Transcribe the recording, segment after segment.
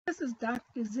this is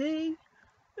Dr. Z.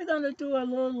 We're going to do a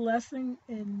little lesson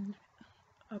in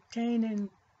obtaining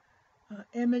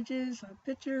images or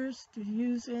pictures to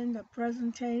use in the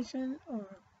presentation or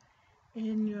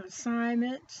in your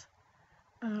assignments.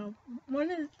 One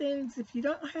of the things, if you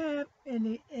don't have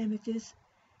any images,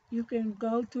 you can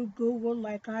go to Google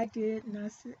like I did,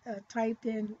 and I typed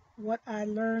in what I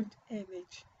learned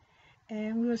image.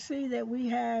 And we'll see that we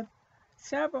have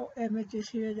several images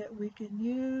here that we can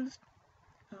use.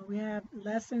 We have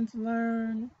lessons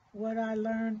learned, what I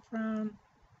learned from.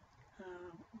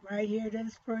 Right here,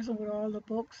 this person with all the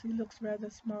books, he looks rather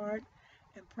smart,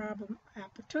 and problem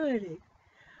opportunity.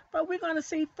 But we're going to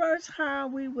see first how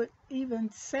we would even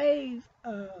save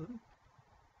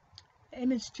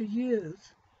image to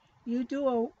use. You do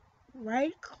a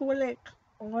right click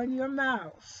on your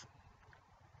mouse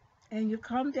and you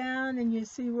come down and you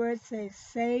see where it says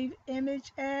save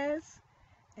image as,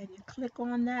 and you click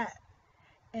on that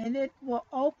and it will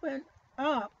open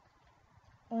up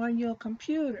on your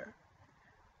computer.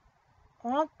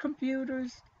 All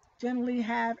computers generally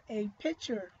have a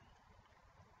picture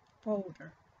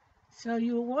folder, so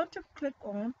you want to click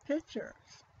on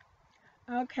pictures.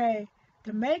 Okay,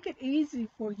 to make it easy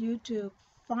for you to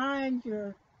find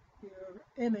your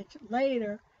image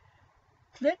later,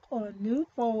 click on new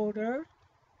folder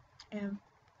and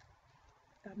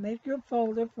make your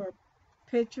folder for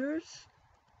pictures,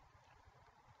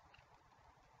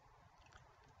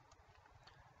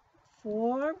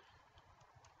 for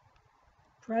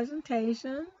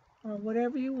presentation, or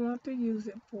whatever you want to use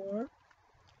it for,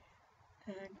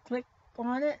 and click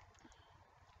on it.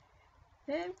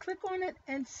 Then click on it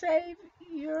and save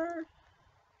your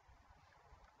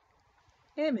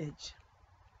image.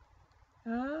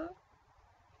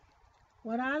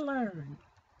 What I learned.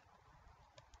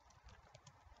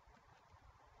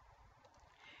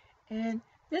 And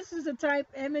this is the type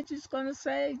image it's going to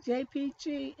say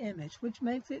JPG image, which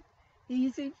makes it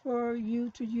easy for you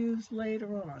to use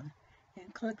later on.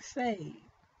 And click Save.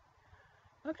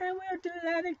 Okay, we'll do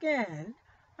that again.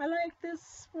 I like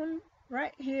this one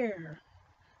right here.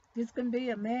 This can be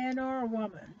a man or a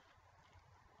woman.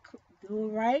 Do a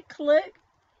right click,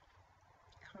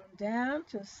 come down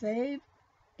to Save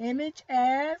Image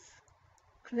As,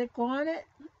 click on it.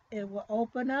 It will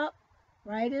open up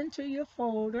right into your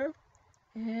folder,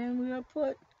 and we'll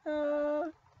put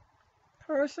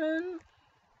person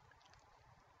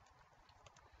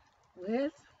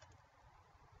with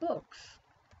books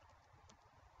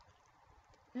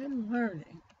and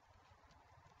learning,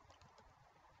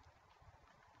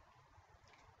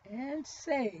 and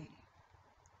save.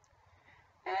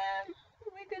 And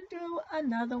we can do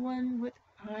another one with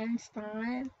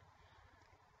Einstein.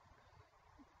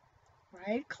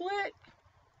 Right click,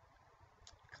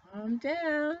 come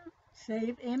down,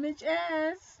 save image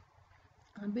as. It's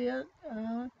going to be a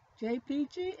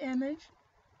JPG image.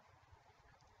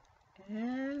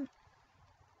 And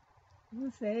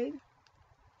we'll say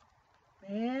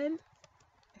man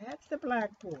at the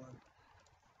blackboard.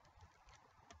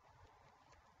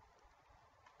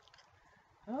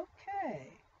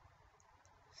 Okay,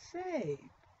 save.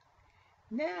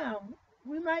 Now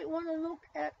we might want to look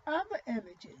at other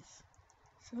images.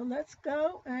 So let's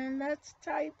go and let's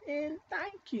type in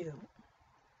thank you.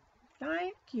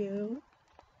 Thank you.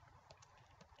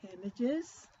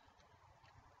 Images.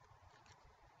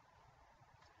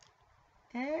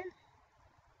 And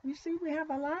you see we have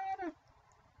a lot of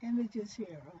images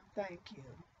here on thank you.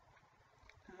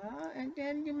 And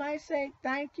then you might say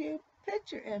thank you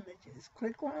picture images.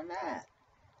 Click on that.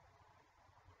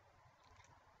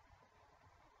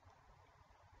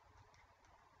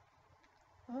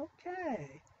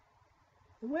 Okay.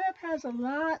 The web has a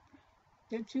lot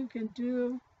that you can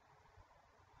do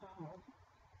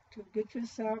to get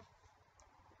yourself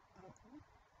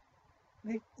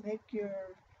make your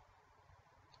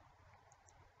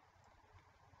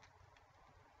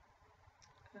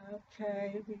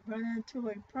okay, we run into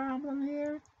a problem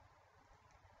here.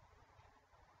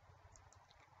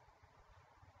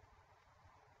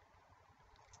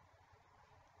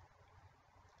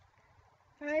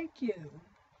 Thank you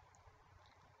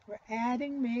for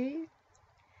adding me,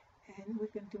 and we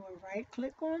can do a right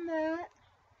click on that,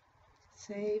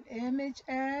 save image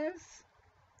as,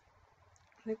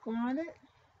 click on it,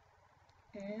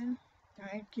 and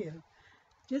thank you.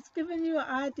 Just giving you an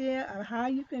idea of how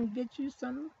you can get you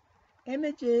some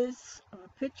images or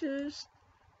pictures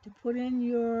to put in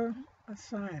your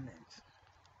assignments.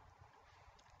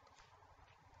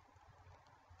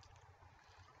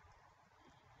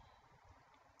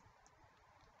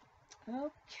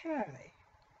 Okay.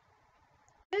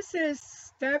 This is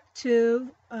step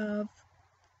 2 of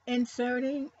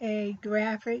inserting a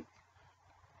graphic,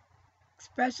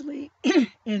 especially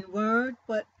in Word,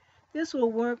 but this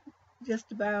will work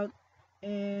just about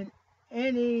in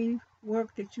any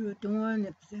work that you are doing,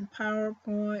 if it's in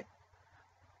PowerPoint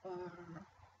or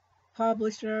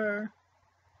Publisher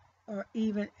or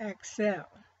even Excel.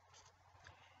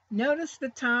 Notice the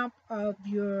top of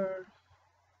your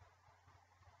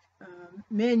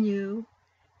menu,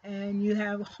 and you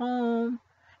have Home,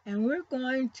 and we're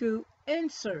going to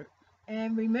Insert.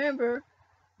 And remember,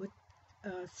 with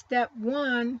step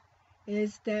one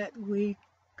is that we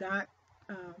got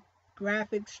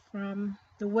graphics from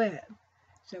the web.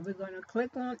 So we're going to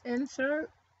click on Insert,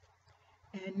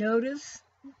 and notice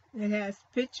it has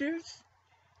pictures.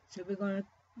 So we're going to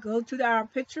go to our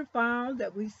picture file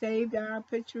that we saved our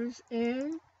pictures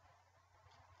in,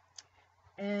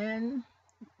 and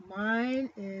mine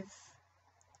is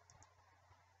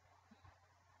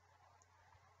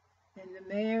in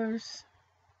the Mayor's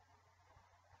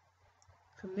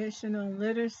Commission on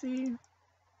Literacy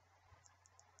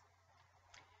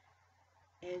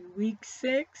in week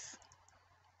 6.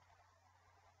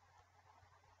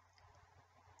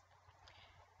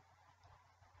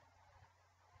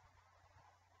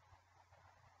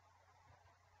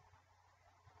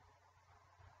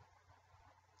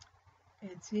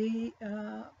 And see,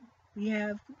 we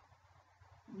have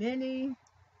many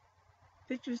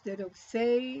pictures that are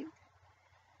saved.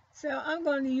 So I'm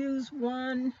going to use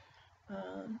one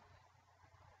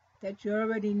that you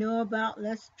already know about.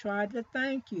 Let's try the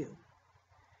thank you.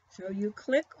 So you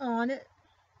click on it,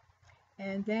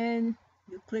 and then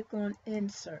you click on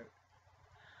Insert.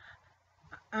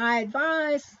 I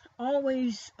advise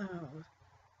always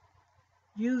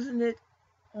using it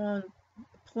on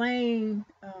plain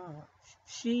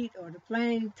sheet or the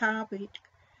plain topic,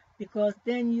 because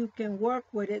then you can work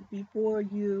with it before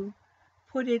you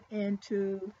put it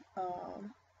into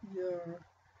your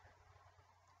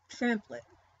template.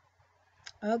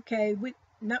 Okay,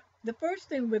 the first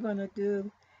thing we're going to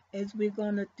do is we're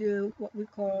going to do what we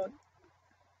call,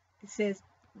 it says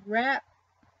wrap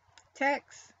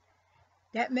text.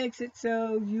 That makes it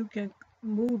so you can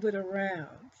move it around.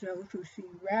 So if you see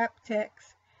wrap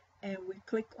text, and we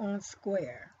click on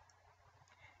square,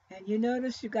 and you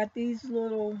notice you got these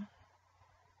little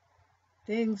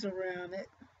things around it,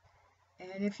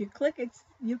 and if you click it,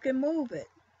 you can move it.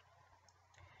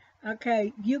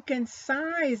 Okay, you can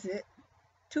size it.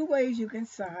 Two ways you can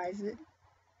size it.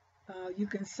 You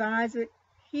can size it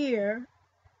here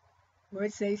where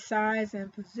it says size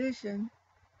and position,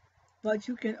 but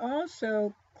you can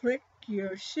also click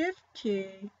your shift key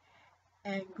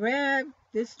and grab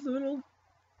this little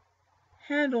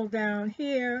handle down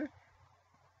here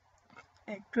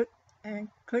and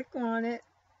click on it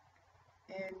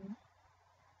and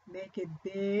make it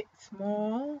big,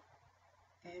 small,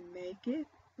 and make it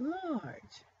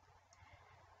large.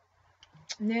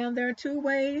 Now there are two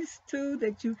ways too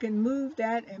that you can move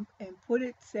that and put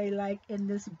it, say, like in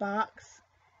this box.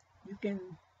 You can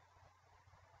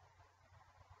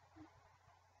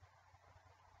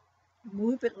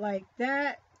move it like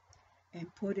that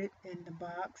and put it in the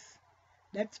box.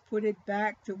 Let's put it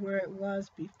back to where it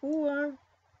was before,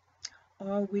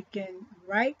 or we can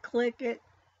right click it,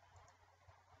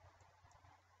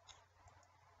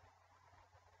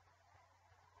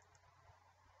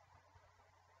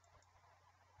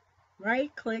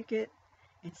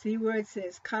 and see where it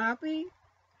says copy.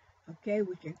 Okay,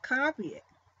 we can copy it.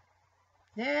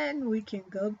 Then we can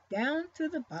go down to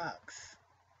the box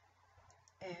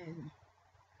and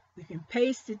we can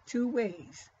paste it two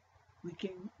ways. We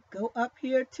can go up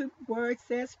here to where it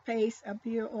says paste up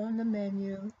here on the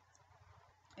menu,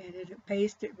 and it'll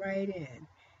paste it right in.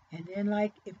 And then,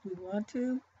 like, if we want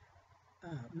to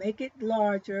make it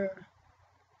larger,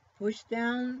 push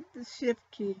down the shift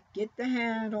key, get the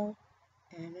handle,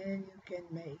 and then you can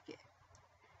make it.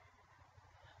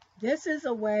 This is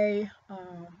a way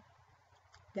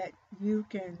that you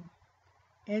can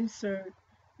insert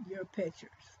your pictures.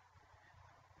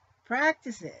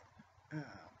 Practice it.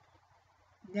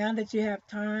 Now that you have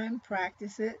time,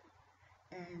 practice it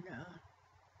and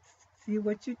see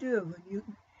what you do.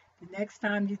 The next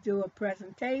time you do a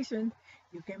presentation,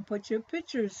 you can put your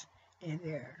pictures in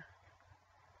there.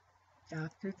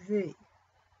 Dr. Z.